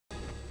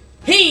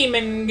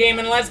He-Man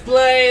Gaming Let's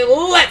Play.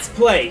 Let's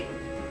play.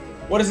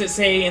 What does it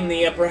say in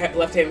the upper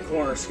left-hand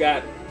corner,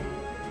 Scott?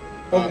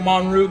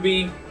 Pokemon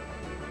Ruby.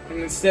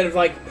 And instead of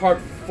like part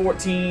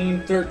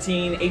 14,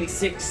 13,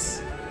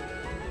 86.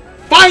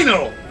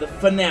 Final! The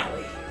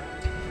finale.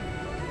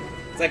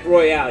 It's like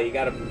Royale. You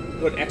gotta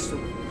put extra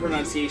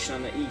pronunciation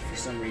on the E for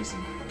some reason.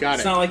 Got it.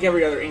 It's not like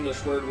every other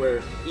English word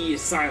where E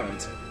is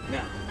silent.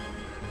 No.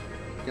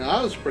 Yeah,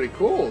 that was pretty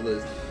cool.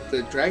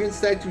 The dragon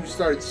statue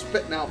started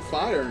spitting out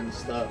fire and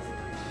stuff.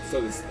 So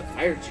this is the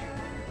fire gym.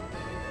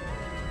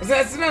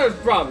 That's another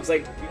problem. It's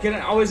like you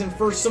can always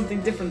infer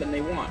something different than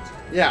they want.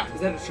 Yeah.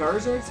 Is that a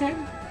Charizard tag?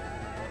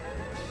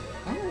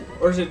 Oh.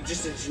 Or is it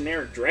just a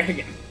generic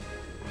dragon?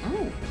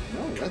 Oh,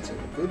 no, that's a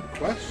good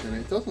question.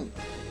 It doesn't...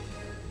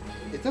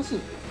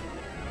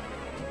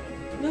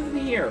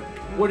 Nothing here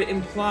would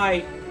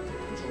imply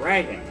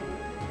dragon.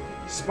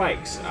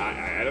 Spikes.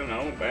 I don't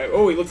know.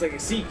 Oh, he looks like a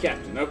sea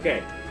captain.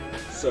 Okay.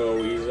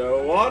 So he's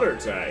a water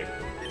type.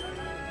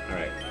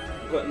 Alright.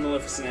 Putting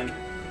Maleficent in.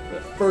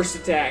 The first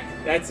attack.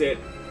 That's it.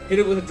 Hit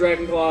it with a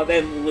Dragon Claw,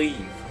 then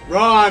leave.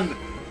 Run!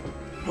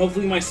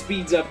 Hopefully my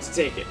speed's up to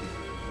take it.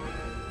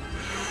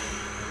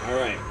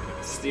 Alright.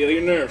 Steal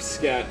your nerves,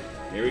 Scott.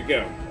 Here we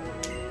go.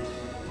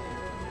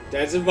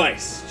 Dad's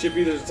advice.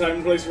 Chippy, there's a time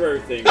and place for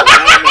everything. I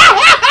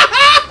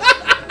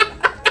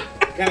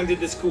kind of did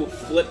this cool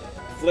flick,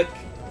 but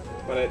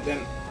I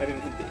didn't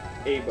hit the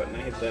A button.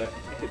 I hit the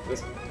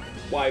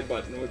Y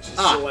button, which is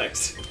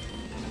select.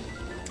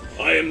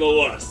 I am the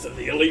last of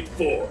the Elite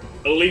Four.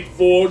 Elite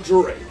Four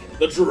Drake,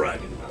 the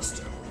Dragon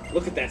Master.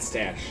 Look at that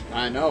stash.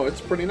 I know, it's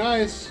pretty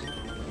nice.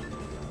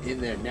 In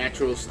their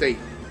natural state,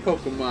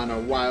 Pokemon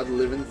are wild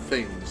living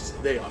things.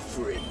 They are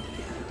free.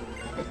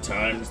 At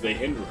times they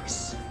hinder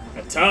us.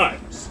 At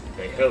times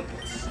they help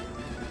us.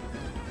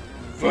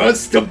 For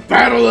us to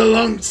battle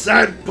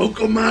alongside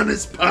Pokemon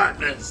as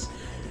partners.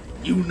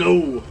 You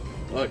know,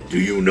 do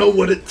you know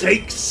what it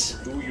takes?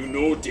 Do you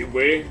know the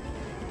way?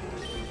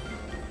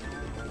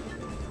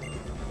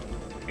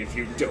 If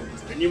you don't,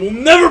 then you will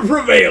never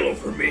prevail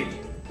over me.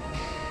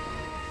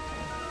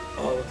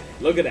 Oh,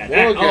 look at that.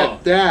 Look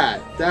at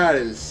that. That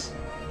is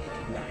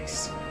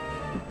nice.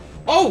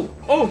 Oh,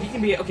 he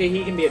can be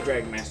he can be a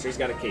Dragon Master. He's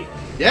got a cape.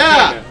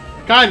 Yeah,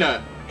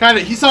 kinda.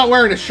 He's not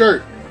wearing a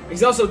shirt.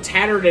 He's also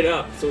tattered it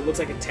up, so it looks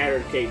like a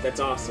tattered cape. That's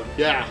awesome.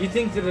 Yeah. You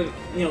think that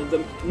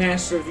the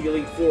Master of the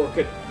Elite Four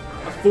could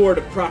afford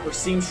a proper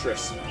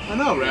seamstress? I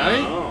know,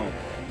 right? Oh.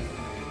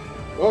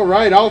 All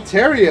right,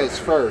 Alteria's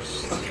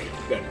first. Okay,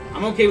 good.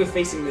 I'm okay with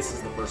facing this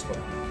as the first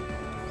one.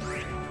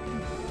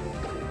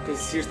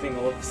 Because here's the thing,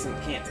 Maleficent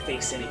can't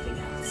face anything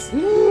else.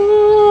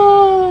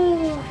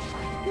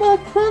 My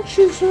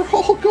crunches are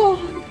all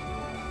gone.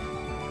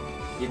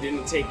 You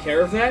didn't take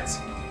care of that?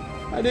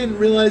 I didn't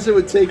realize it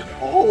would take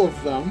all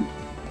of them.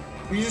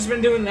 You just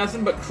been doing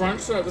nothing but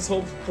crunch throughout this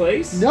whole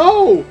place?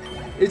 No!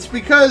 It's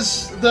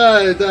because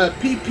the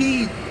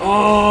PP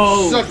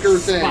sucker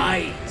thing.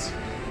 Spite.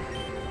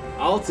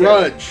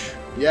 Grudge.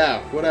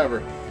 Yeah,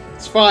 whatever.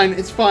 It's fine,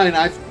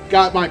 I've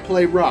got my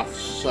play rough,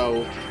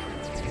 so...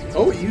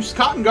 Oh, it used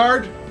Cotton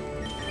Guard.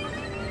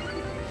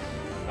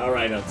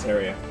 Alright,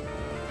 Altaria.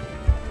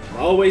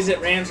 Always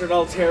it answered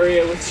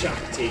Altaria with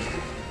Shakti.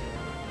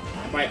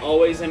 By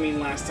always, I mean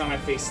last time I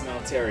faced an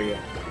Altaria.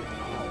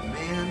 Oh,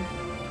 man.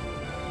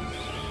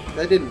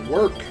 That didn't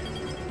work.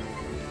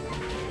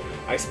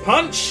 Ice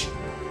Punch!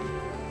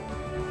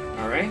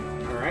 Alright.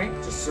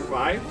 Just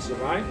survive.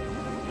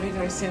 Why did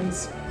I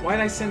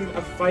send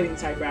a fighting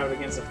type out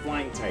against a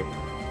flying type?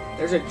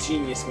 There's a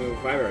genius move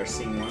if I've ever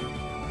seen one.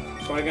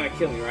 It's probably gonna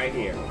kill me right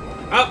here.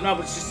 Oh, no,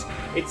 but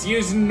it's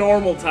using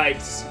normal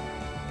types.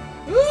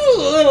 Ooh,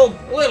 a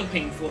little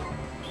painful.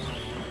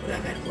 But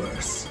I've had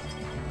worse.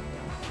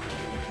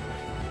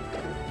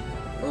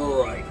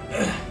 Alright.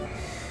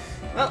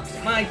 Well,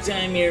 my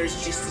time here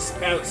is just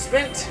about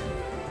spent.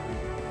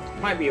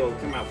 Might be able to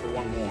come out for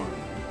one more.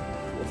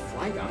 With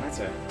Flygon, that's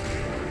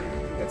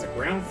a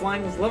ground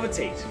flying with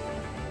levitate.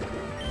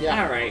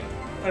 Yeah. Alright,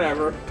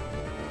 whatever.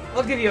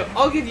 I'll give you a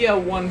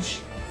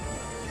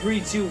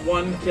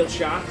 3-2-1 kill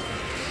shot.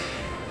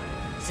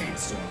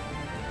 Sandstorm.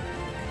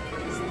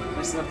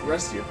 Messing up the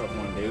rest of your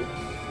Pokemon, dude.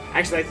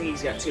 Actually, I think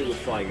he's got 2 with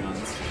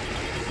Flygons.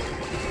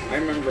 I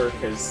remember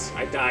because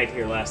I died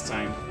here last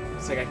time.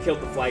 It's like I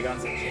killed the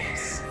Flygons, like,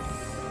 yes.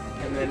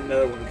 And then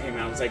another one came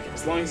out. It's like,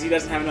 as long as he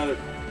doesn't have another...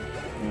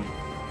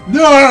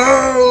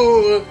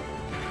 No!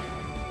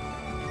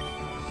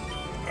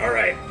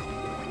 Alright.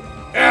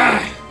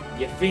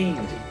 You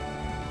fiend.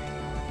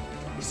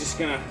 He's just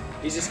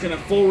gonna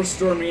full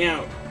restore me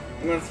out.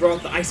 I'm gonna throw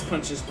out the ice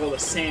punches while the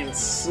sand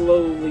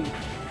slowly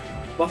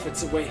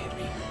buffets away at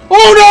me.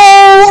 Oh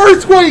no!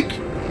 Earthquake!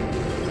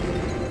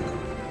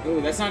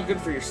 Ooh, that's not good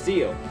for your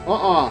steel.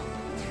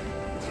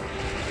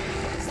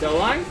 Still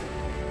alive?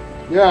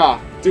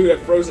 Yeah. Dude, I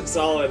froze it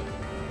solid.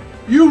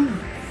 You...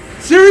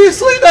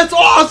 Seriously? That's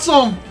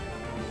awesome!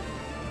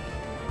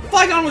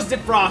 Flygon was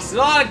defrosted. A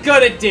lot of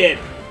good it did.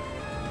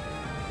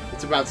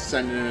 It's about to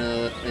send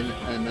in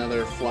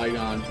another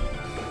Flygon.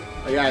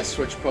 I gotta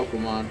switch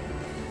Pokemon.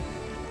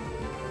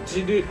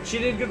 She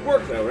did good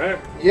work though, right?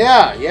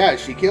 Yeah,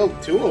 she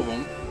killed 2 of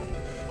them.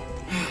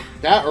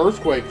 That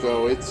earthquake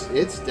though,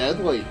 it's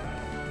deadly.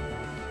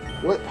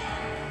 What?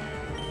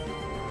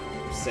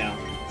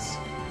 Sounds.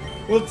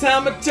 Well,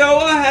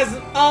 Tamatoa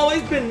hasn't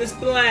always been this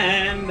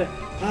bland.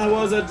 I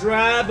was a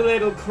drab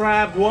little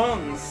crab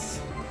once.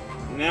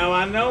 Now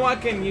I know I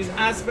can use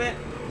ice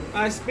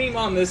beam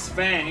on this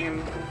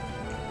fang.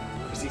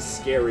 Cause he's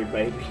scary,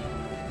 baby.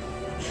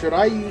 Should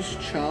I use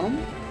Chum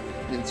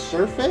and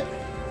surf it?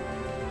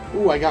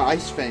 Ooh, I got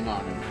Ice Fang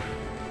on him.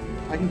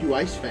 I can do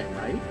Ice Fang,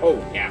 right? Oh,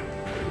 yeah.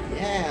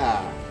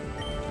 Yeah.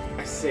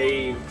 I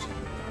saved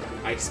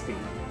Ice Beam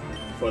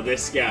for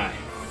this guy.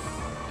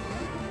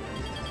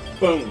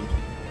 Boom.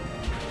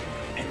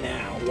 And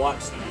now,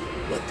 watch them.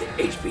 Let the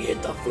HP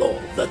hit the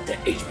floor. Let the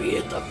HP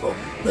hit the floor.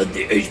 Let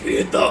the HP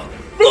hit the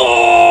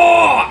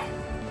floor!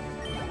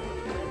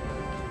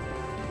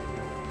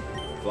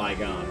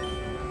 Flygon.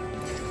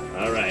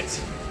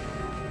 Alright.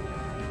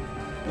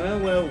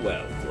 Well,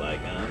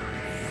 Flygon.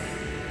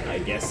 I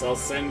guess I'll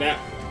send out.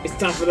 It's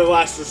time for the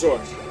last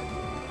resort.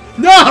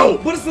 No!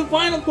 But it's the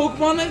final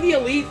Pokemon of the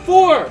Elite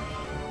Four!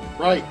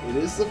 Right, it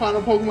is the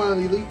final Pokemon of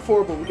the Elite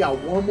Four, but we got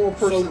one more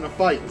person to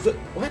fight.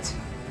 What?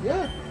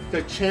 Yeah,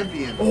 the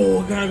champion. Oh,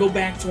 we're gonna go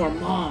back to our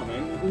mom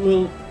and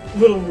Little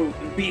Root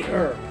and beat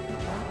her.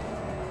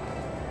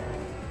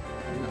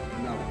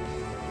 No.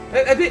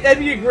 That'd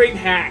be a great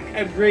hack,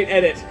 a great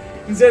edit.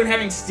 Instead of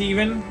having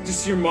Steven,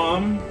 just your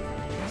mom.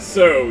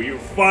 So, you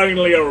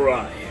finally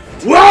arrived.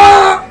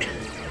 What?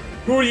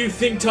 Who do you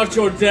think taught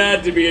your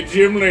dad to be a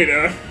gym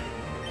leader?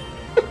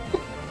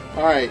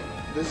 Alright,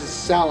 this is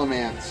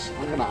Salamence.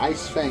 I'm gonna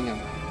Ice Fang him.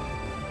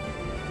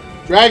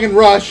 Dragon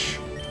Rush!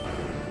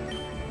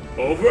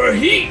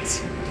 Overheat!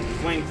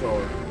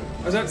 Flamethrower.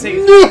 I was about to say...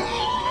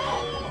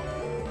 No!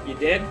 You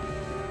dead?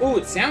 Oh,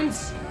 it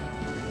sounds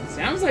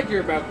like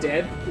you're about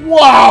dead.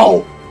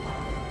 Wow!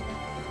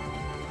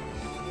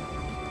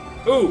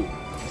 Ooh,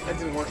 that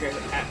didn't work at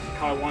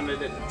how I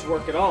wanted it to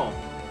work at all.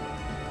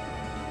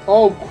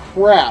 Oh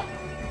crap!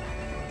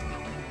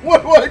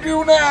 What do I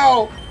do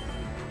now?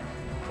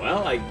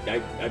 Well, I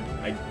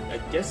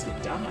guess you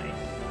die.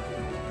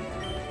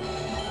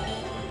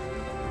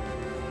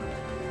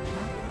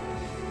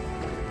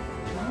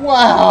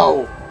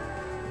 Wow!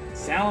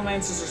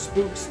 Salamanders are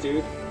spooks,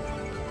 dude.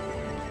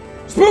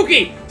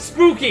 Spooky!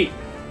 Spooky!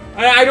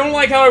 I don't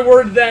like how I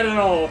worded that at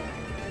all.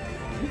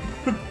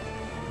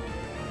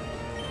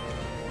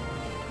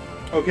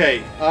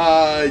 Okay,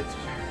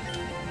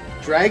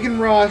 Dragon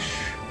Rush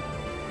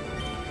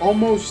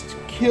almost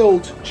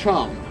killed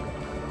Chum.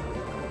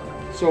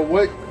 So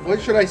what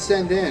should I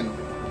send in?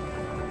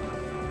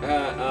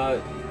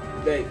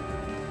 The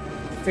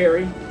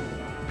fairy.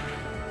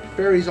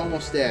 Fairy's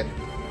almost dead.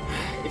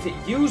 If it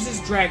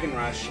uses Dragon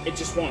Rush, it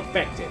just won't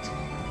affect it.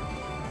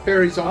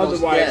 Fairy's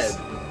almost dead.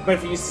 But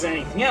if it uses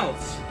anything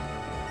else,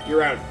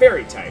 you're out of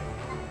Fairy type.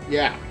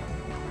 Yeah.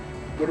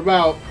 What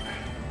about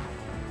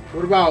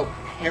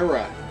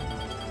Hera?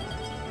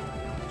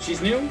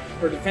 She's new.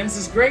 Her defense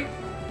is great.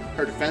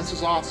 Her defense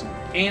is awesome.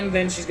 And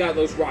then she's got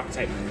those rock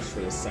type moves for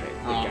this site.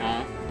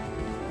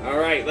 All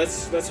right,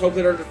 let's hope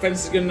that her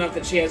defense is good enough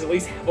that she has at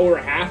least over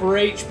half her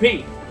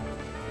HP.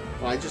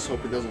 Well, I just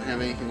hope it doesn't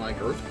have anything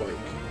like Earthquake.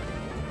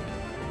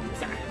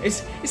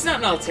 It's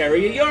not an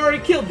Altaria. You already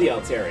killed the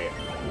Altaria.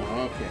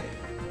 Oh, okay.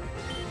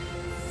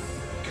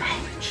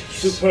 Golly,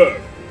 jeez.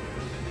 Superb.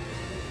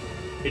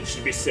 It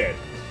should be said.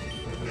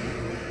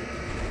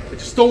 I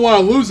just don't want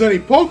to lose any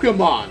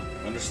Pokemon.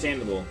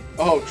 Understandable.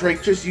 Oh,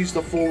 Drake just used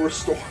the full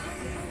restore.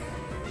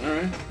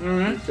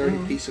 Alright. Dirty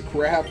piece of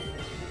crap.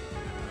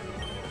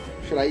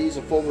 Should I use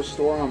a full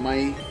restore on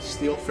my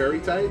Steel Fairy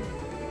type?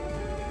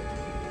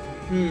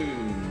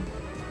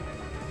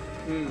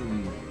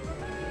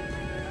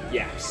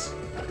 Yes.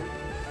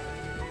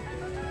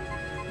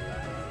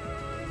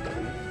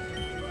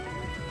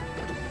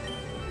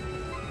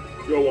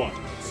 Go on.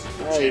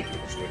 Alright,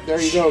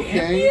 there you go,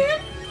 King.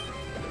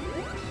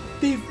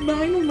 The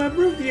final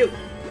member of the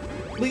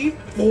Elite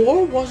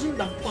Four wasn't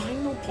the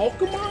final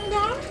Pokemon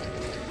guy?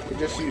 I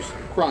just used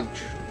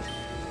Crunch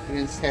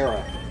against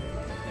Hera.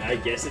 I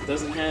guess it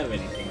doesn't have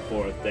anything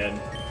for it then.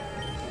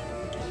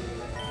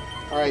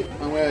 Alright,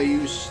 I'm gonna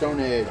use Stone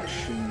Edge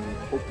and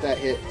hope that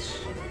hits.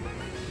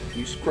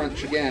 Use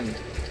Crunch again.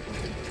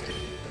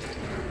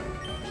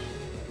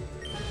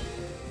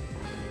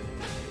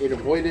 It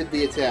avoided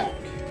the attack.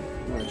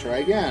 I'm gonna try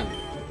again.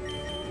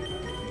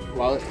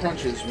 While it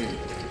crunches me.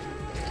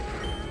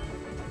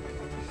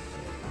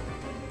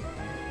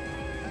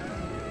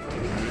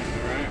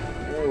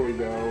 There we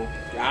go.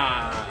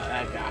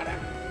 I got it.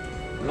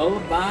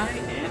 Lullaby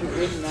and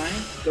good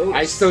night.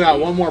 I still got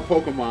one more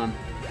Pokemon.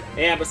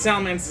 Yeah, but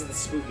Salamence is the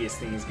spookiest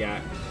thing he's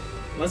got.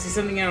 Unless he's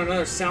sending out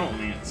another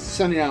Salamence.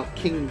 Sending out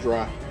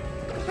Kingdra.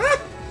 Huh?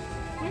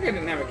 My guy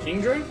didn't have a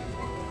Kingdra.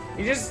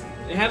 He just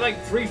had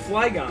like 3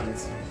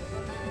 Flygons.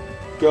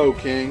 Go,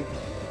 King.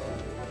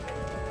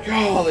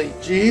 Golly,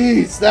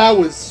 jeez, that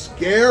was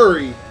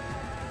scary.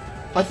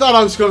 I thought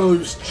I was going to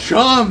lose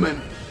Chum,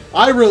 and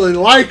I really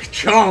like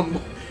Chum.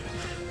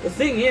 The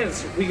thing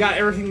is, we got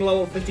everything to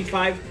level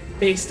 55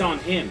 based on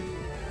him.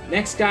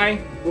 Next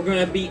guy, we're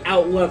gonna be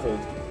out-leveled,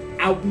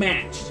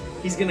 outmatched.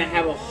 He's gonna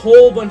have a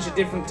whole bunch of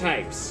different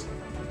types.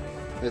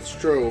 That's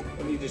true.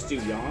 What do you just do,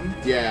 yawn?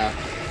 Yeah.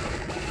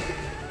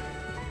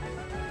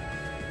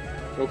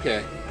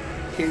 Okay.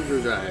 King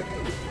Drive.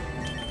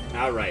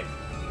 Alright.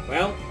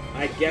 Well,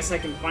 I guess I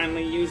can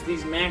finally use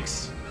these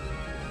max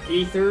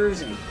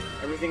ethers and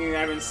everything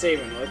that I've been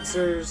saving.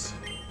 Elixirs.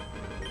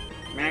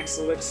 Max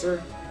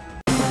elixir.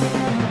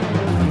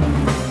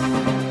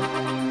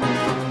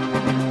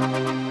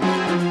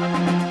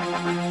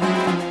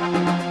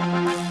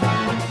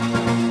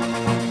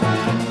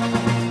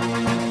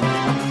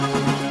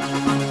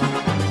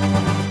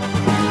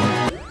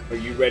 Are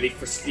you ready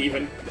for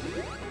Steven?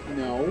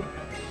 No.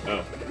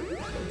 Oh.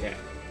 Okay.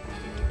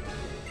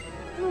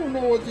 I don't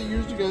know what to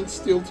use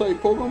against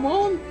Steel-type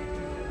Pokemon.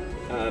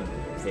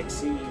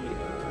 Vixie,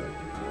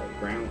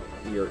 ground,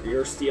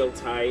 your steel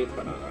type,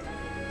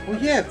 Oh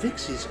yeah,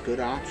 Vixie's a good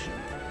option.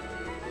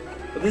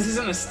 but this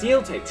isn't a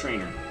steel type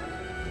trainer.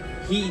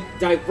 He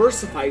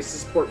diversifies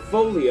his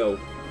portfolio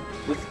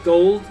with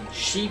gold,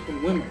 sheep,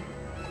 and women.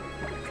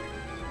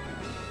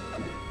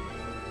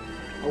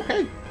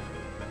 Okay.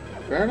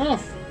 Fair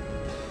enough.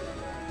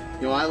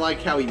 You know, I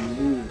like how he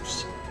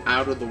moves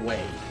out of the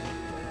way.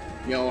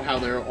 You know how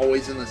they're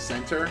always in the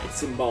center? It's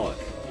symbolic.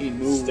 He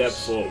moves. Step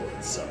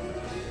forward, son.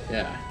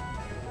 Yeah.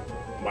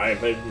 My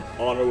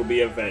honor will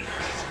be avenged.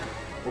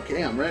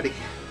 Okay, I'm ready.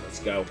 Let's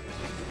go.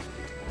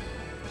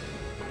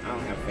 I don't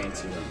have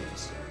fancy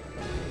rooms.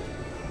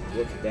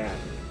 Look at that.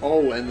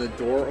 Oh, and the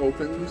door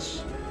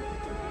opens.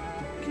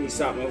 Can you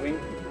stop moving?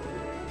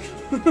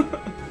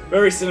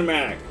 Very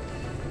cinematic.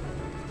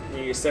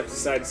 You step to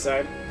side to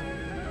side.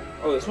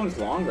 Oh, this one's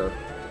longer.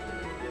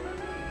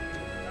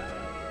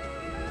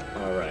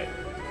 Alright.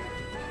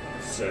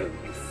 So,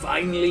 you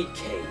finally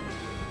came.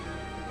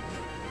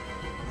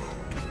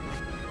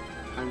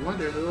 I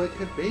wonder who it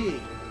could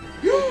be.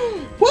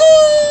 Woo!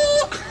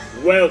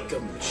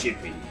 Welcome,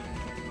 Chippy.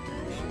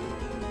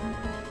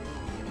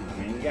 I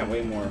mean, you got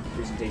way more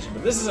presentation,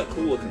 but this is a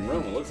cool looking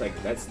room. It looks like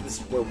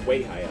we're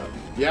way high up.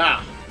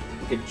 Yeah.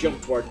 We could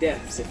jump to our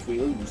deaths if we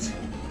lose.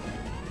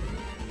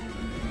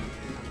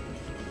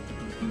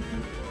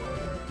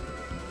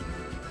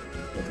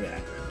 Look at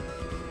that.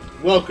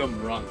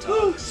 Welcome,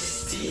 Ronto.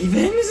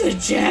 Steven's a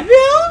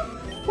champion?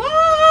 What?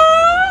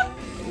 I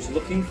was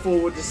looking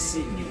forward to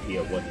seeing you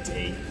here one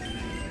day.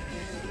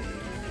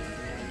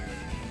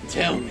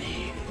 Tell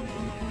me,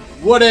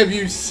 what have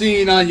you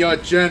seen on your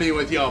journey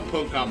with your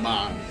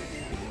Pokemon?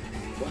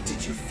 What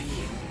did you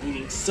feel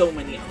meeting so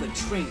many other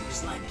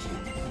trainers like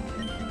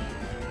you?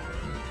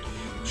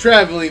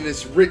 Traveling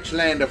this rich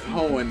land of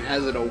Hoenn,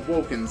 has it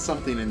awoken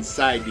something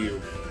inside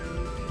you?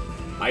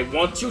 I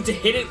want you to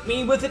hit at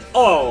me with it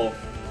all.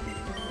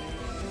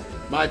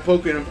 My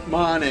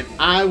Pokemon and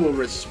I will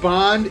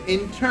respond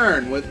in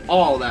turn with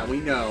all that we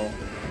know.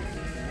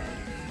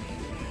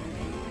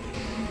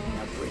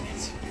 Now bring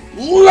it.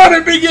 Let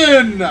it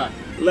begin!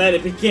 Let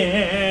it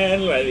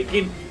begin. Let it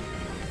begin.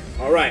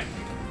 All right.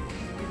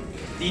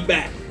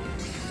 Feedback.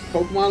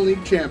 Pokemon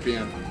League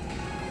champion.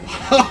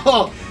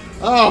 Oh,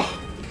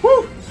 oh,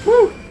 whoo,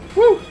 whoo,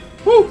 whoo,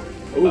 whoo.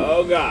 Ooh.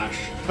 Oh gosh.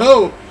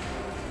 Oh,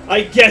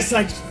 I guess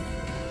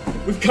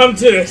we've come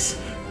to this.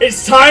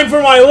 It's time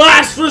for my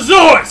last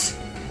resort.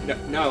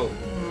 no.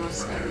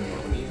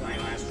 My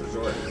last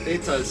resort.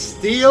 It's a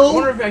steel. I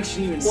wonder if I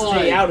should even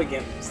stay out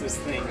against this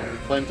thing.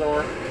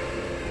 Flamethrower.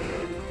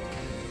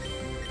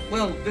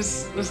 Well,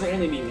 this will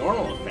only be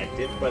normal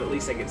effective, but at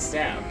least I get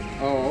stabbed.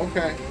 Oh,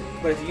 okay.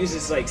 But if he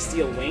uses like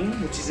Steel Wing,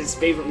 which is his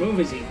favorite move,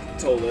 as he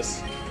told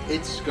us.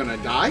 It's gonna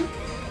die.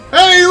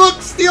 Hey, look,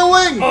 Steel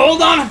Wing!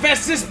 Hold on,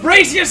 Hephaestus!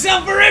 Brace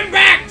yourself for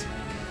impact!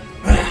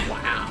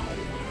 Wow.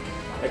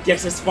 I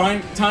guess it's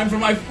time for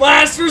my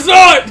last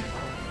resort!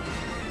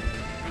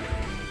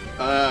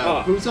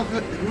 Who's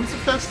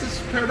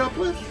Hephaestus paired up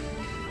with?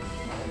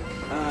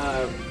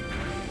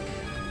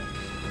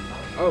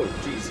 Oh,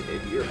 jeez,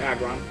 you're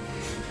Aggron.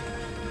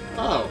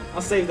 Oh.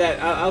 I'll save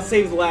that. I'll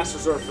save the last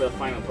resort for the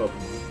final Pokemon.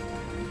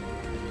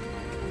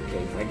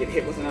 Okay, if I get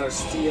hit with another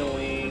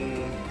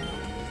Stealing...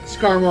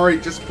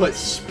 Skarmory just put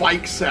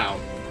spikes out.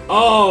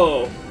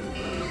 Oh!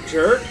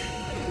 Jerk?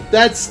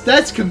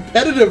 That's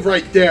competitive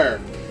right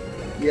there.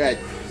 Yeah,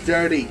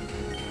 dirty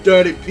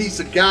piece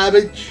of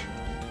garbage.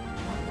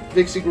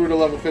 Vixie grew to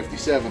level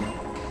 57.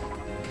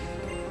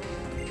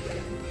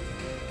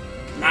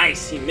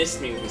 Nice, he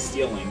missed me with his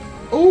Stealing.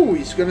 Oh,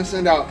 he's gonna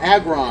send out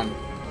Aggron.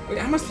 Wait,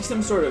 I must be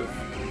some sort of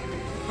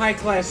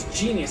high-class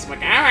genius. I'm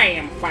like, I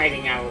am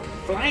fighting out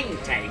flying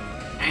type.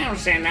 I'll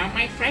send out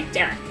my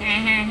fighter.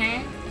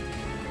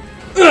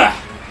 Ugh!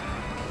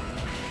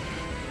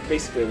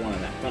 Basically one of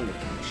that Thunder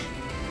Punch.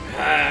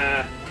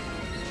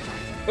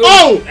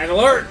 Oh! That'll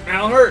hurt!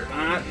 That'll hurt!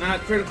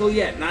 Not critical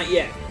yet. Not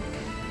yet.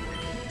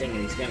 Dang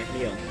it, he's gonna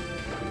heal.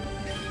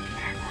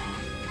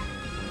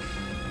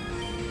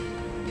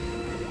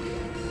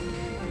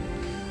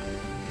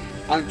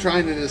 I'm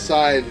trying to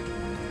decide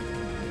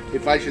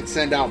if I should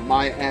send out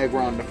my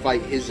Aggron to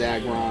fight his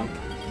Aggron.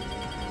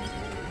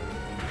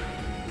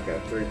 Got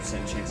a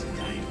 30% chance of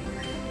dying.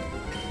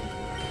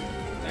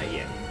 Not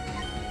yet.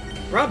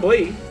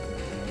 Probably.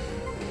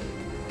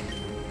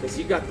 Because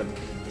you got the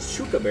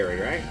Shuka berry,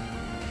 right?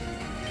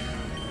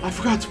 I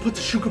forgot to put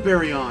the Shuka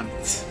berry on.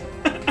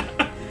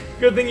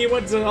 Good thing you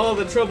went to all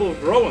the trouble of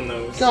growing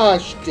those.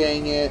 Gosh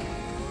dang it.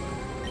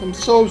 I'm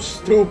so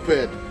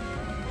stupid.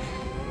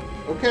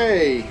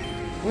 Okay.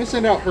 I'm gonna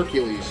send out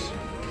Hercules.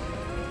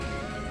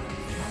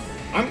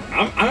 I'm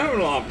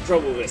having a lot of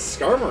trouble with this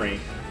Skarmory.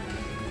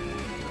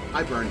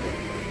 I burned it.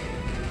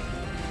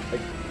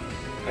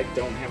 I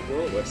don't have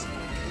Will-O-Wisp.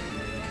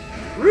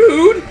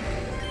 Rude!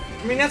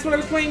 I mean, that's what I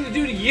was planning to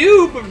do to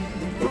you, but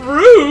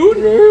rude!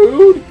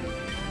 Rude!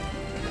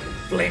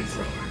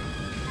 Flamethrower.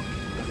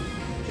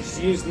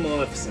 Just use the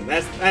Maleficent.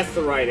 That's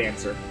the right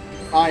answer.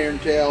 Iron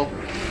Tail.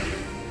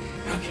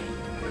 Okay.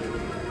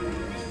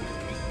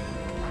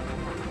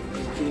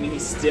 Can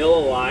he's still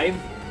alive?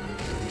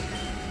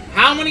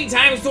 How many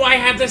times do I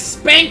have to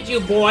spank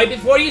you, boy,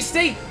 before you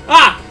stay?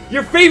 Ah!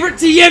 Your favorite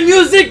TM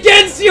used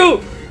against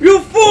you! You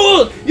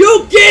fool!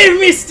 You gave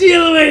me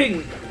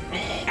Steelwing!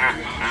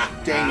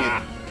 Dang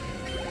it.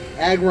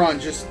 Aggron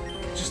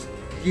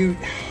you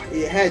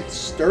had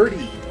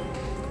sturdy.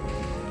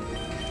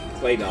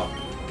 Clay Doll.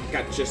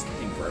 Got just the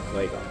thing for a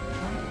Clay Doll.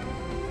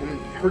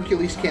 And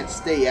Hercules can't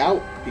stay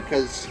out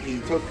because he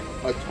took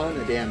a ton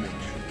of damage.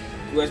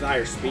 Who has the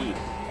higher speed?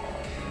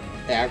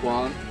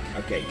 Aggron.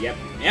 Okay, yeah.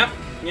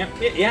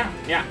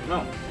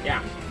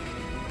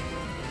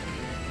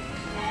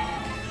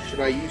 Should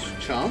I use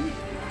Chum?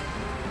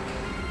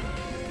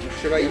 Or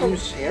should I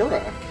use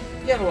Hera?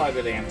 You have a lot of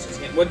good answers.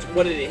 What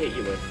did it hit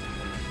you with?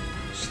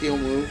 Steel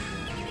move.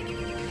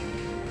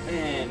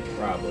 And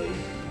probably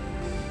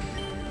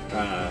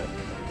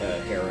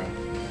Hera.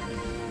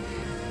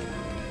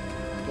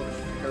 What if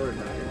Hera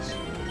dies?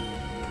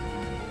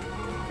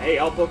 Hey,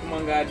 all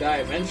Pokemon gotta die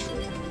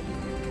eventually.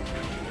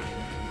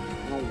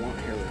 I don't want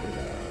Hera to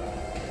die.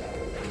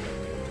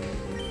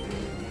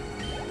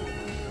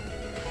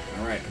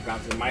 Alright, I've gone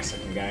through my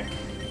second guy.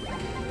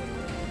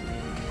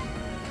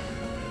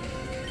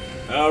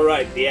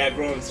 Alright, the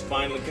Aggron's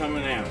finally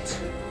coming out.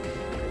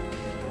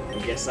 I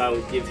guess I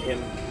will give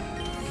him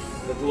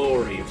the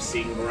glory of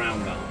seeing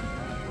Groundon.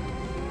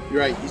 You're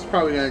right, he's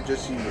probably gonna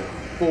just use a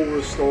full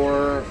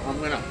restore. I'm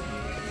gonna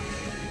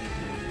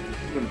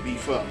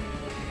beef up.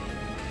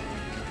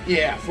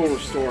 Yeah, full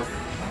restore.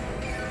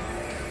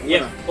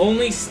 Yep,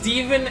 only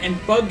Steven and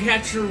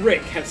Bugcatcher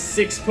Rick have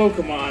 6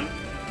 Pokemon.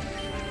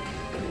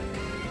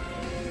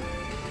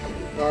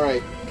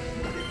 Alright.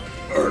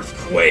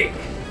 Earthquake!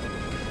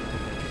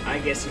 I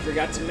guess you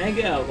forgot to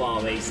Mega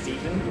Evolve, eh,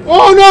 Steven?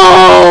 Oh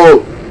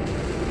no!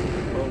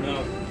 Oh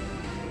no.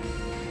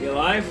 You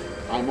alive?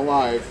 I'm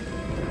alive.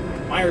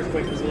 My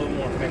Earthquake was a little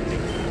more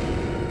effective.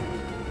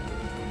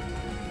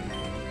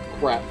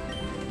 Crap.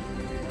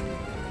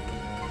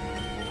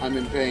 I'm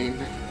in pain.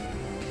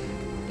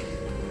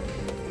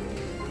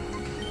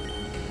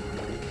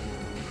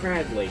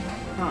 Cradley.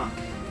 Huh.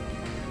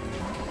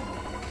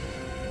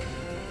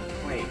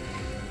 Wait.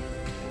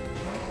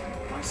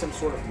 Am I some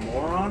sort of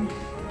moron?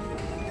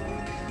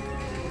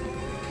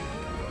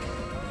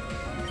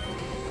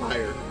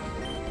 Fire.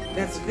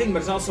 That's the thing, but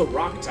it's also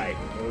rock type.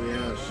 Oh yeah,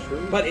 that's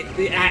true. But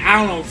I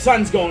don't know.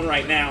 Sun's going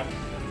right now.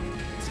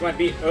 This might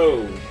be.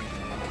 Oh.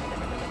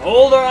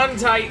 Hold on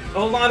tight.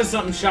 Hold on to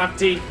something,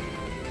 Shakti.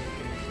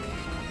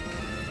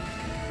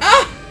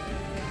 Ah!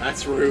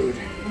 That's rude.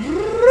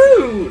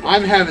 Rude.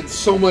 I'm having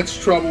so much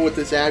trouble with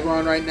this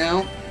Aggron right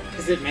now.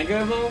 Is it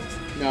Mega Evolved?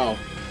 No.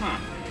 Huh.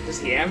 Does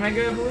he have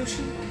Mega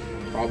Evolution?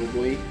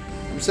 Probably.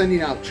 I'm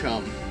sending out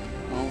Chum.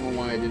 I don't know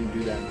why I didn't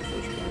do that in the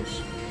first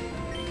place.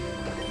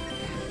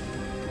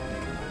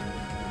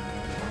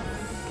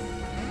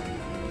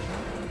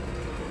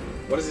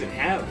 What does it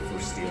have for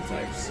steel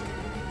types?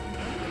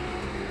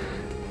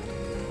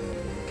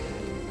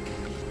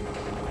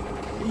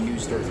 He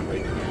used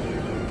Earthquake.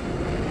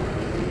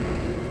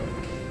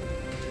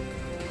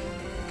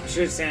 I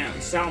should have sent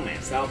out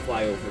Salmance. That'll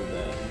fly over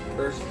the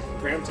Earth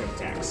ground type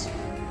attacks.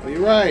 Oh, you're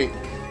right.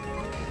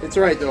 It's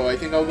alright though. I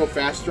think I'll go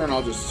faster and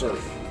I'll just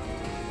surf.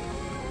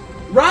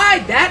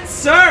 Ride that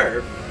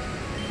surf!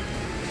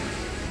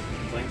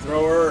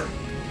 Flamethrower.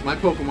 My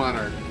Pokemon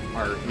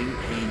are in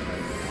pain right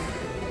now.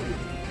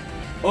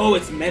 Oh,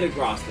 it's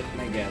Metagross that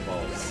Mega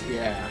Evolves.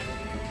 Yeah.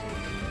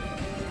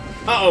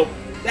 Uh-oh.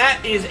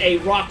 That is a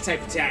rock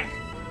type attack.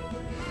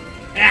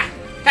 Ah!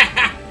 Ha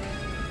ha!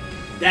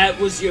 That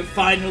was your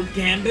final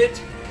gambit?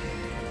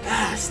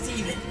 Ah,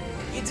 Steven,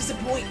 you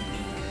disappoint me.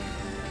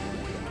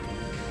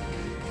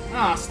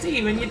 Ah,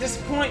 Steven, you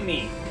disappoint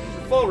me.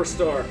 Full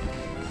restore.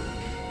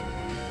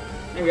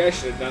 Maybe I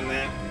should have done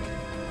that.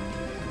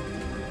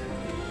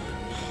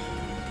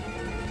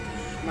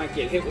 Might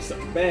get hit with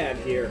something bad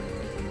here.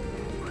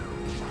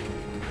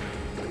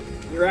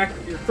 Your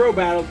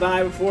Crobat will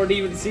die before it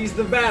even sees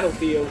the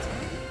battlefield.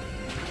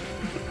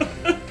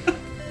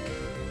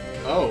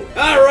 Oh.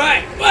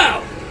 Alright,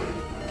 well!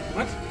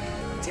 What?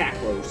 Attack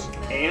Rose,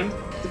 and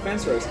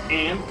Defense Rose,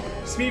 and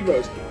Speed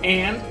Rose,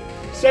 and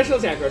Special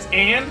Attack Rose,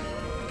 and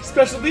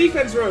Special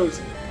Defense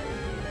Rose,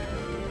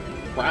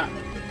 crap.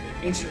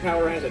 Ancient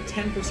Power has a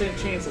 10%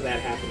 chance of that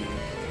happening.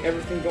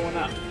 Everything going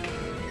up.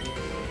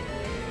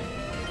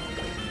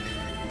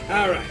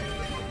 Alright.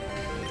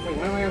 Wait,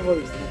 why do I have all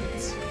these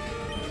nuggets?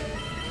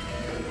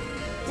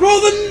 Throw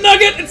the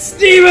nugget at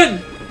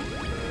Steven!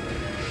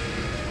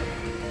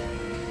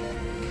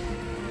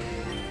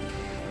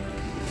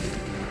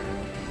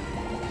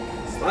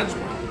 Sludge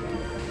Bomb.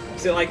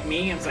 Is it like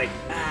me? I was like,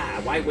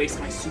 why waste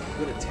my super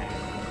good attack?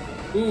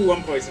 Ooh,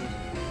 I'm poisoned.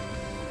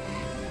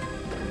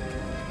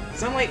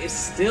 Sunlight is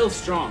still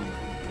strong.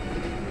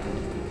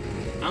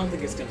 I don't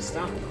think it's gonna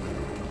stop.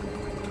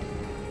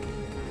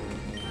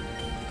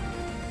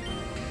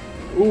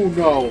 Ooh,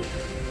 no.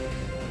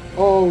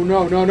 Oh,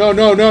 no, no, no,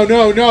 no, no,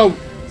 no, no!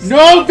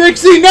 No,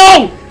 Vixie,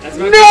 no!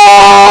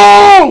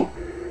 No!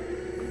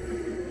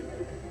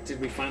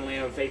 Did we finally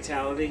have a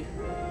fatality?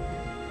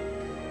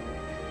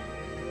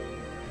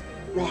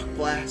 Rock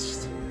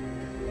Blast.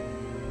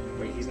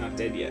 Wait, he's not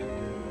dead yet.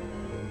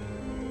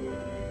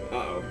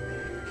 Uh-oh.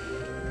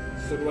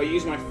 So do I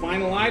use my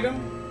final item?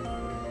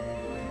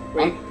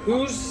 Wait, who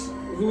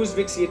was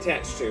Vixie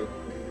attached to?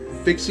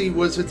 Vixie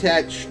was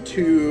attached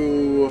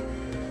to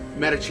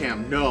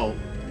Metacham. No.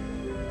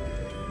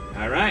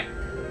 Alright.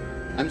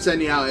 I'm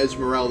sending out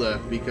Esmeralda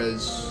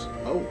because...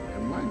 Oh,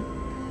 never mind.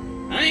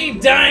 I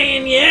ain't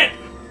dying yet!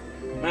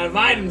 I'm out of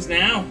items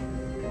now.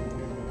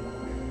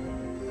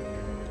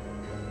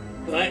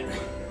 But...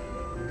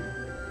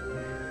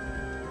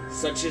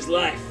 such is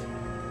life.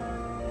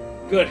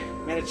 Good.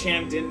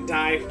 Metacham didn't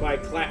die by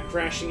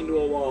crashing into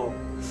a wall.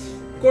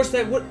 Of course,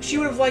 she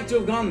would have liked to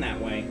have gone that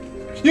way.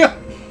 Yeah!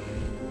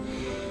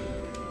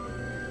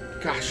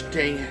 Gosh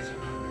dang it.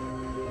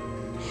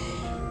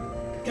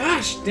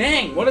 Gosh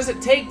dang, what does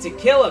it take to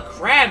kill a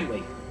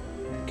Cradley?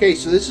 Okay,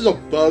 so this is a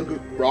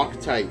bug rock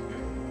type.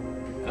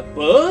 A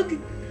bug?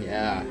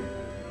 Yeah.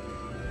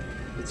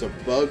 It's a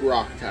bug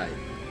rock type.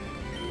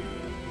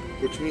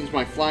 Which means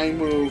my flying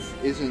move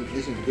isn't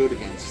good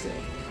against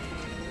it.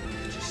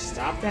 Just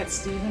stop that,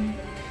 Steven.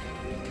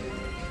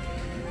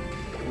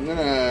 I'm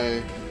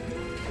gonna...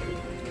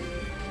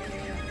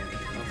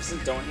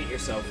 Maleficent, don't hit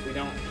yourself. We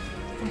don't...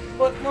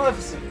 What?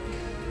 Maleficent.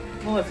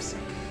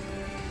 Maleficent.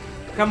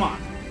 Come on.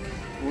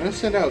 I'm gonna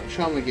send out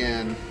Chum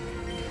again.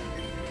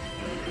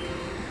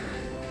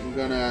 I'm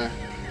gonna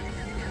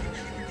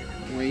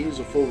use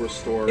a full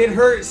restore. It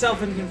hurt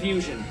itself in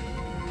confusion.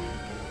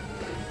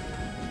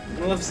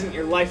 Maleficent,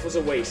 your life was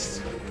a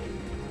waste.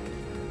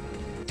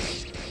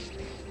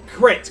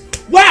 Crit.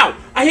 Wow!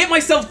 I hit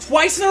myself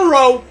twice in a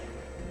row,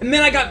 and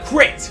then I got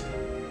crit.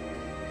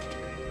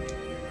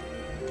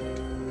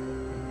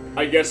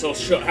 I guess I'll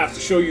have to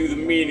show you the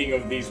meaning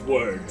of these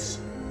words.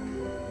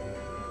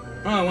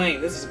 Oh wait,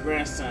 this is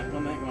grass type.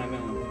 What the heck am I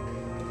doing?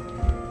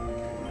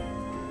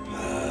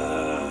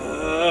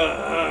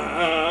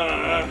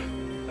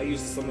 I'll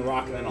use this on the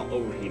rock and then I'll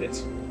overheat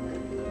it.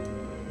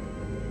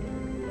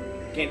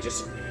 You can't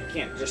just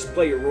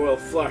play your royal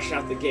flush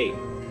out the gate.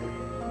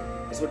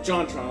 That's what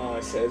JonTron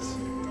always says.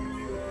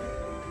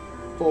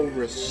 Full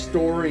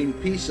restoring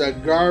piece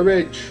of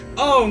garbage.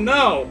 Oh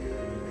no!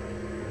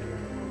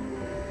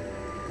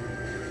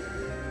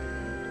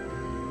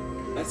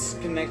 That's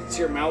connected to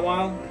your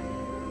Mawile.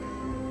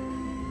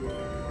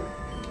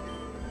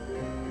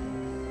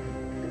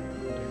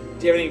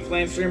 Do you have any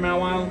plans for your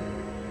Mawile?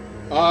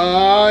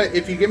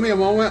 If you give me a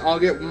moment, I'll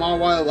get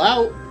Mawile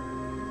out.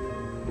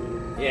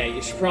 Yeah,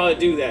 you should probably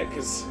do that,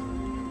 because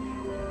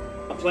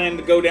I plan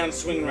to go down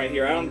swing right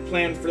here. I don't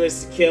plan for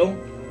this to kill.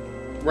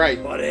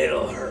 Right. But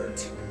it'll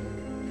hurt.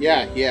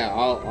 Yeah,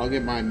 I'll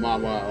get my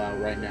Mawile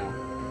out right now.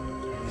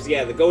 Because,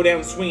 yeah, the go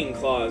down swinging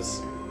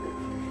clause.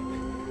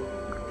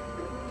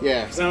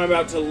 Yeah. Because I'm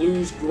about to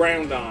lose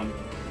ground on.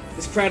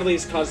 This Cradley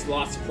has caused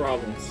lots of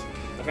problems.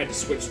 I've had to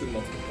switch through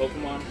multiple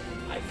Pokemon.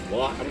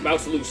 I'm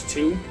about to lose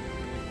 2,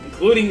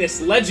 including this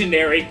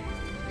legendary.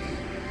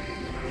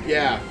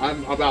 Yeah,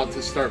 I'm about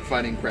to start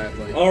fighting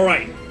Cradley.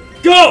 Alright,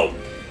 go!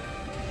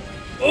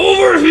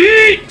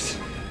 Overheat!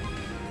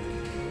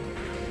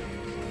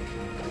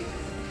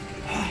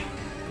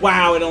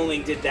 Wow, it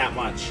only did that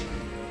much.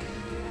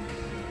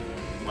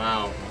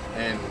 Wow.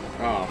 And,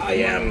 I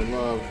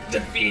am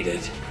defeated.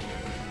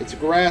 It's a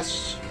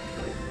grass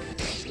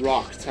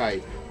rock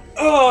type.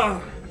 Oh!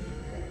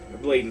 I'm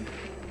bleeding.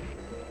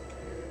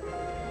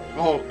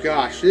 Oh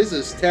gosh, this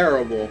is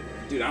terrible.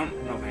 Dude, I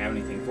don't know if I have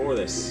anything for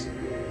this.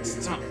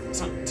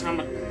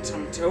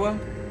 Tamatoa?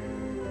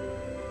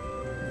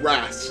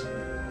 Grass.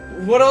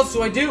 What else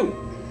do I do?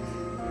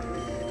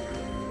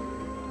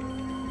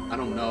 I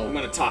don't know. I'm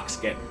gonna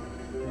Toxic it.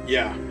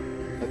 Yeah,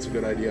 that's a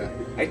good idea.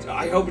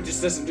 I hope it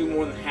just doesn't do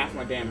more than half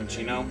my damage,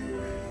 you know?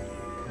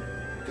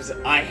 Because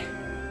I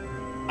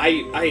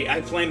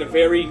planned a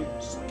very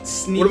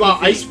sneaky What about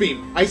thing. Ice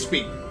Beam? Ice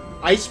Beam.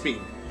 Ice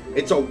Beam.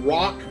 It's a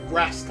rock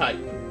grass type.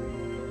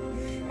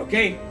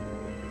 Okay,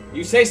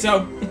 you say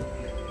so.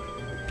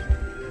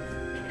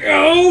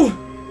 Go!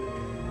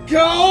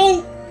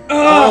 Go!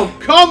 Oh,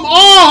 come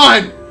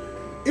on!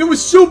 It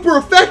was super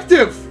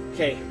effective!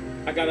 Okay,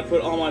 I gotta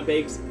put all my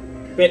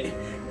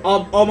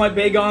all my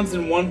Bagons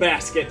in one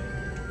basket.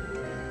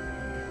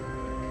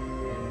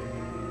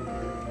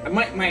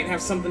 might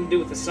have something to do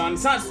with the sun.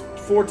 It's not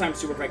 4 times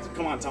super effective.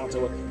 Come on,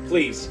 Tamatoa,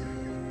 please.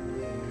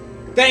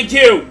 Thank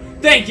you!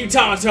 Thank you,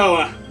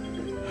 Tamatoa!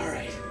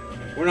 Alright.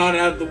 We're not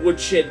out of the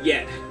woodshed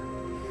yet.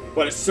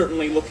 But it's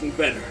certainly looking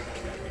better.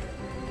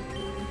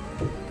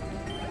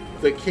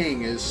 The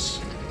king is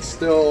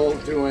still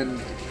doing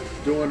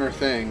her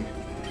thing.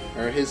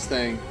 Or his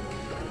thing.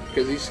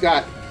 Because he's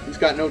got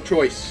no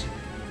choice.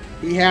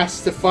 He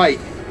has to fight.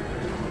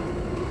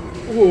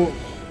 Ooh.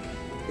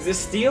 Is this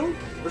steel?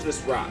 Or is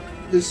this rock?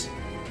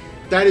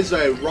 That is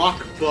a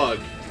rock bug.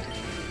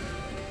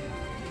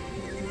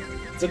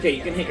 It's okay,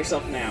 you can hit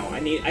yourself now. I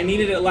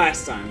needed it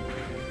last time.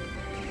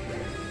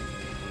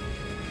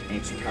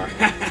 Ancient power.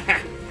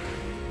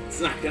 It's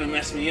not gonna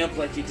mess me up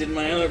like you did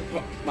my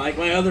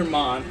other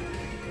mon.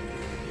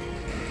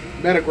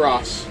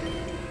 Metagross.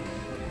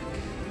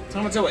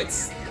 Tamatoa,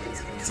 it's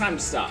time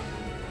to stop.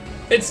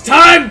 It's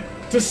time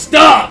to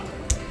stop!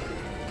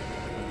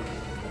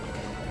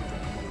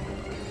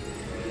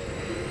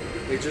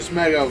 They just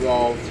mega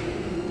evolved.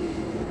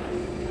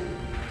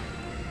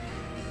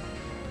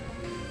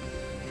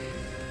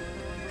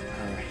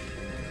 Alright.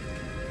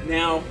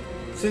 Now,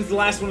 since the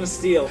last one is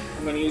steel,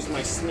 I'm gonna use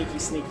my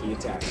sneaky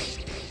attack.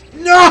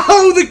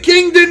 No! The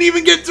king didn't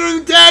even get to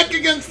attack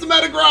against the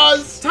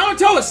Metagross!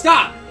 Tamatoa,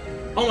 stop!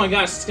 Oh my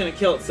gosh, it's gonna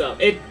kill itself.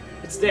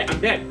 It's dead. I'm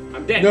dead.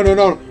 I'm dead.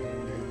 No.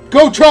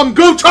 Go, Chum!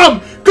 Go, Chum!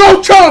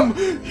 Go, Chum!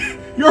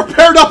 You're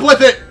paired up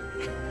with it!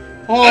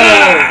 Oh.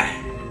 Ah!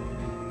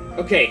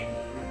 Okay.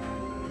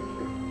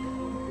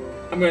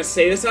 I'm gonna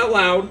say this out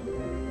loud.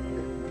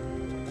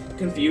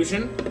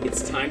 Confusion.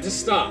 It's time to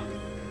stop.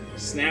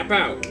 Snap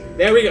out.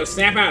 There we go.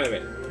 Snap out of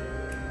it.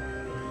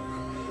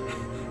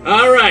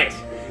 Alright.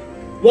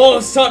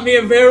 Wallace taught me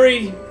a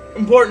very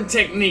important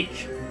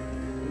technique.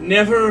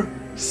 Never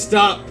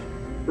stop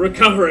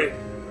recovering.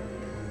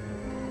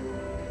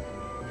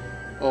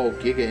 Oh,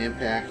 Giga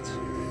Impact.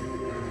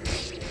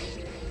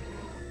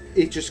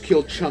 It just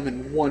killed Chum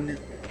in one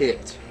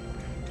hit.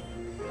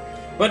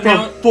 But From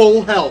now,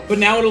 full health. But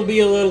now it'll be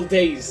a little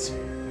dazed.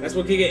 That's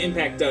what Giga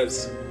Impact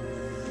does.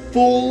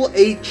 Full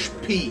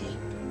HP.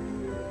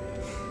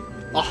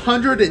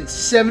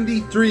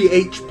 173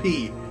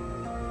 HP.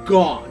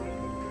 Gone.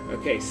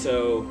 Okay,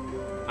 so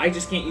I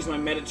just can't use my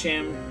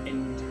Medicham,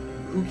 and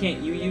who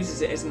can't you use?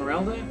 Is it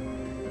Esmeralda?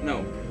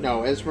 No.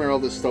 No,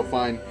 Esmeralda's still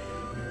fine.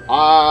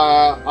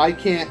 I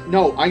can't.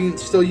 No, I can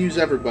still use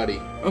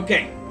everybody.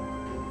 Okay.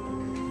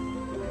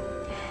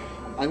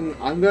 I'm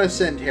gonna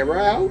send Hera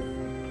out.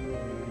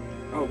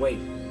 Oh wait.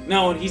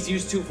 No, he's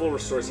used 2 full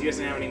restores. He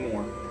doesn't have any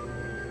more.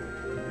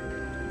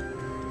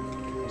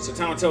 So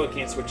Tamatoa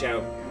can't switch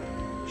out.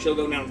 She'll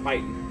go down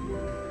fighting.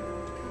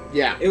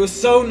 Yeah. It was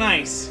so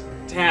nice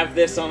to have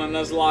this on a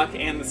Nuzlocke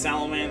and the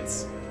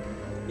Salamence.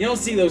 You don't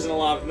see those in a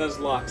lot of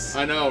Nuzlockes.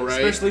 I know,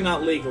 right? Especially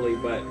not legally,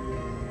 but...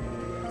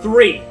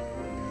 3.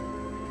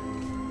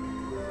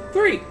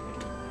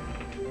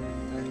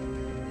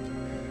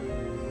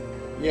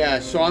 Yeah,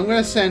 so I'm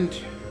gonna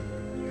send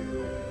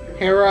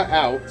Hera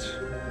out.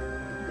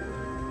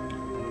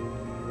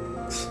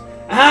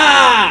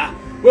 Ah!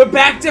 We're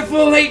back to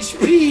full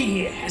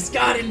HP, as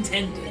God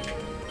intended.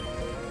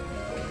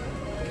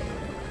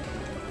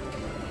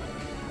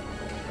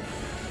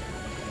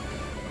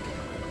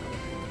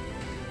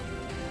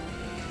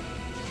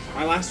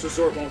 My last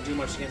resort won't do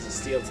much against a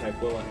steel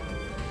type, will it?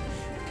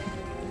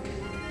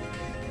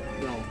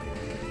 No.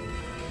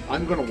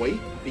 I'm gonna wait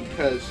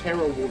because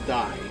Hera will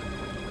die.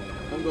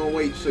 I'm gonna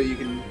wait so you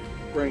can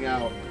bring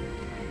out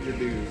your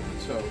dude.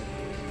 So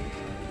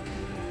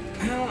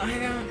I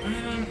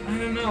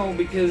don't know,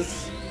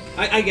 because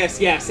I guess,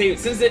 yeah,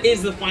 since it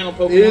is the final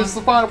Pokemon. it is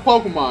the final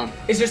Pokemon.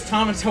 It's just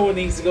Tamatoa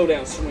needs to go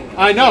down swinging.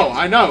 I know.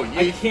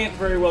 I can't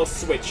very well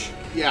switch.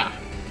 Yeah.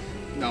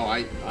 No,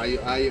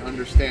 I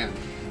understand.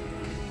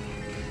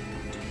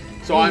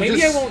 So well, I'm maybe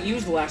just... I won't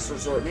use the last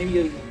resort.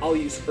 Maybe I'll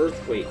use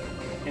Earthquake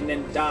and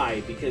then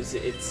die because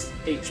its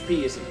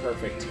HP isn't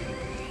perfect.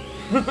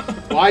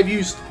 Well, I've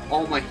used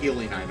all my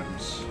healing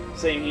items.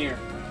 Same here.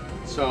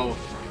 So,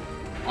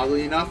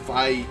 oddly enough,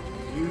 I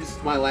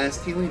used my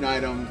last healing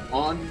item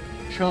on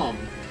Chum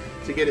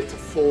to get it to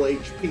full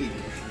HP.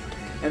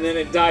 And then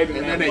it died in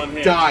and that then one it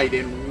hit. died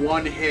in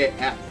one hit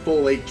at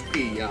full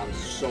HP. I was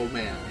so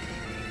mad.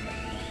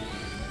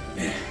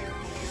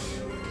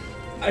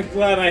 I'm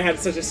glad I had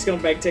such a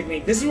scumbag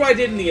technique. This is what I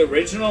did in the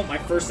original, my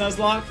first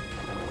Nuzlocke.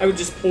 I would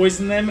just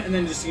poison them and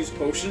then just use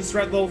potions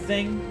throughout the whole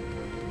thing.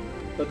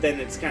 But then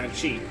it's kind of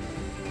cheap.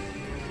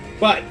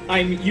 But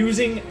I'm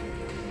using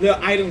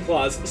the item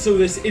clause, so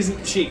this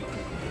isn't cheap.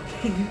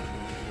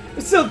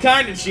 It's still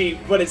kind of cheap,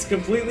 but it's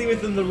completely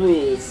within the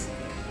rules.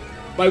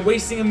 By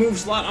wasting a move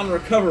slot on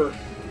recover,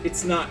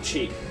 it's not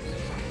cheap.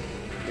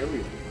 Here we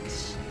go.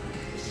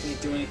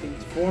 Can't do anything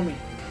for me.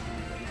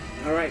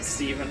 Alright,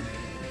 Steven.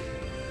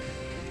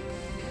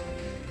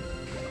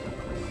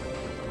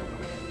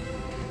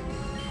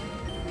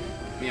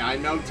 Yeah, I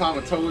know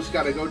Tamatoa's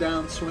got to go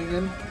down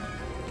swinging.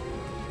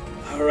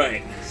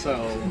 Alright.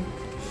 So...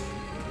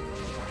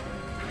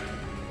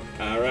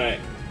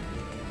 Alright.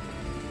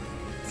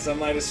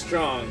 Sunlight is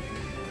strong.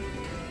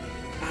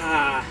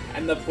 Ah,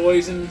 and the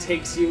poison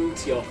takes you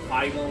to your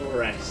final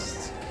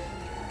rest.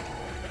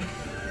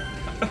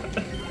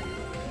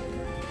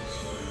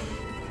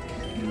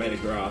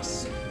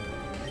 Metagross.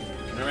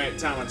 Alright,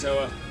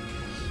 Tamatoa.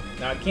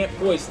 Now I can't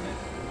poison it.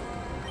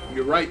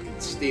 You're right,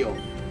 it's steel.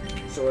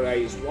 So would I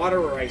use water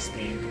or ice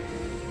beam?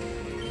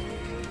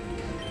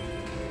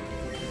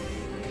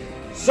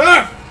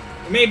 Surf!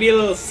 It may be a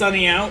little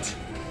sunny out,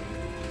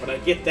 but I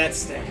get that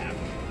stab.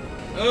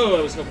 Oh,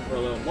 I was hoping for a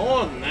little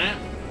more than that.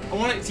 I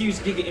want it to use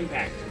Giga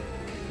Impact.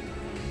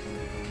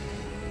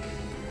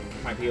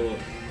 Might be able to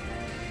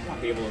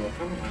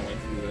recover my way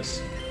through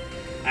this.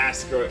 Ah,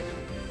 screw it.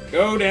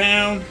 Go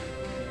down.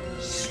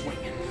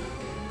 Swinging.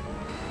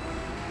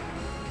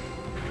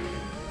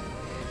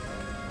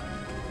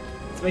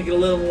 Let's make it a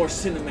little more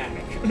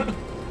cinematic.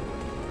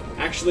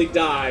 Actually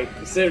die.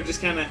 Instead of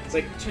just kind of... It's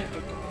like,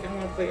 I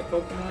want to play a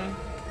Pokemon.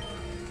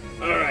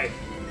 Alright.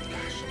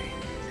 Gosh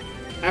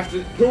dang.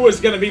 After... Who was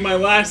going to be my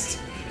last...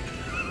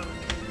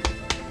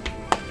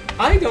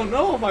 I don't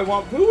know if I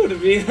want Pooh to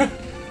be...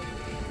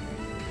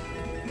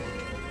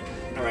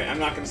 Alright, I'm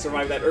not going to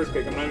survive that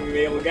earthquake. I'm not going to be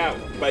able to get out.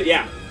 But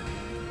yeah.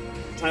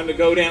 Time to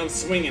go down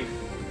swinging.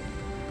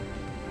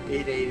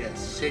 It ate a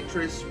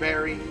citrus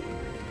berry.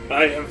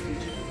 I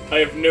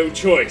have no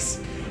choice.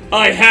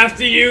 I have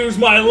to use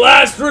my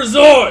last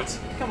resort!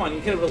 Come on,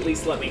 you could have at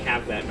least let me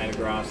have that,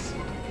 Metagross.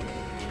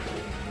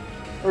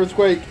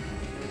 Earthquake.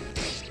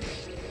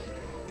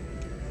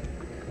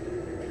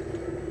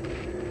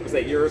 Was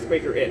that your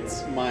earthquake or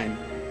its? Mine.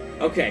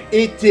 Okay.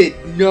 It did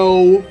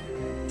no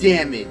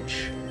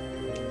damage.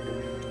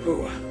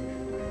 Ooh.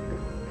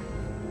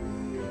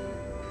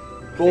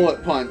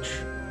 Bullet punch.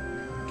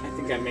 I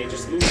think I may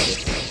just lose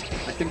this.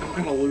 I think I'm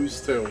gonna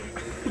lose too.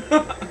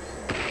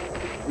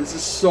 This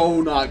is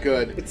so not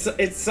good.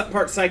 It's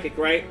part psychic,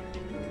 right?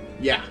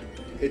 Yeah.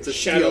 It's a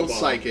Shadow steel Ball.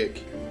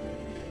 psychic.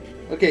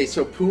 Okay,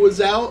 so Pooh is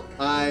out.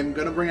 I'm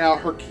gonna bring out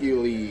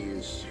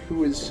Hercules,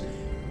 who is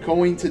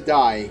going to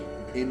die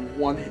in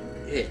one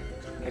hit.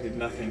 I did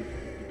nothing.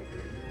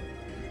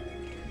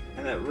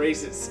 And that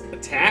raised its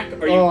attack?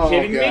 Are you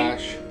kidding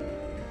gosh. me?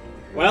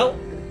 Well,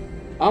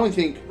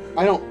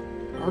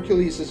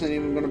 Hercules isn't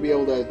even gonna be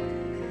able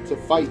to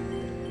fight.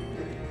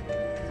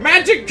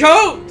 magic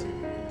coat!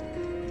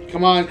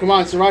 Come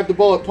on, survive the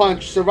bullet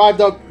punch, survive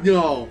the...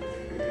 No.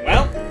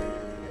 Well,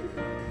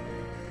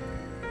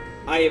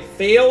 I have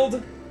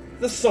failed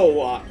the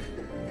Soullocke.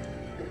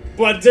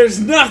 But there's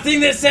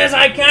nothing that says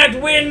I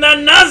can't win the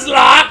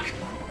Nuzlocke!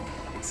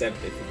 Except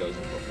if it goes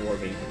in before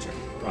me, which I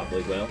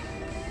probably will.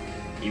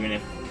 Even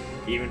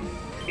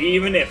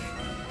if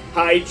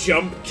high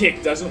jump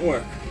kick doesn't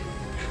work.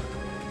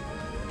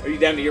 Are you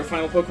down to your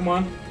final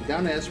Pokemon? I'm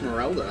down to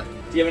Esmeralda.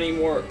 Do you have any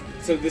more?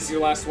 So this is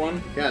your last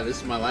one? Yeah,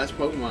 this is my last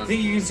Pokemon. I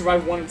think you can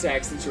survive one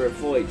attack since you're at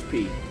full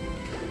HP.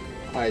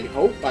 I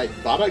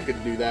thought I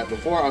could do that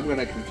before. I'm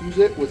gonna confuse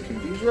it with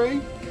Confuse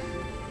Ray?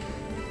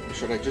 Or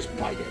should I just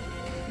bite it?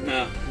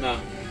 No.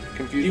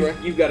 Confuse Ray?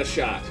 You've got a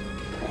shot.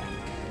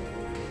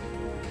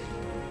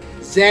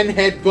 Zen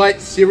Headbutt,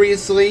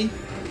 seriously?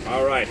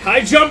 Alright, high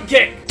jump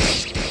kick!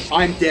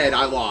 I'm dead,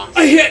 I lost.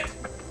 I hit!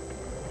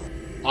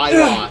 I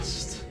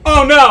lost.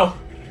 Oh no!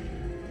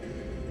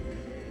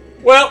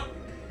 Well,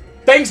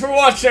 thanks for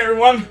watching,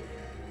 everyone.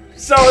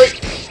 Sorry,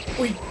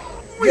 we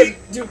could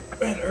do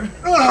better.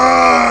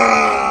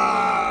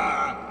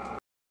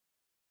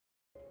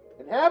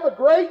 And have a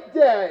great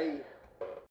day!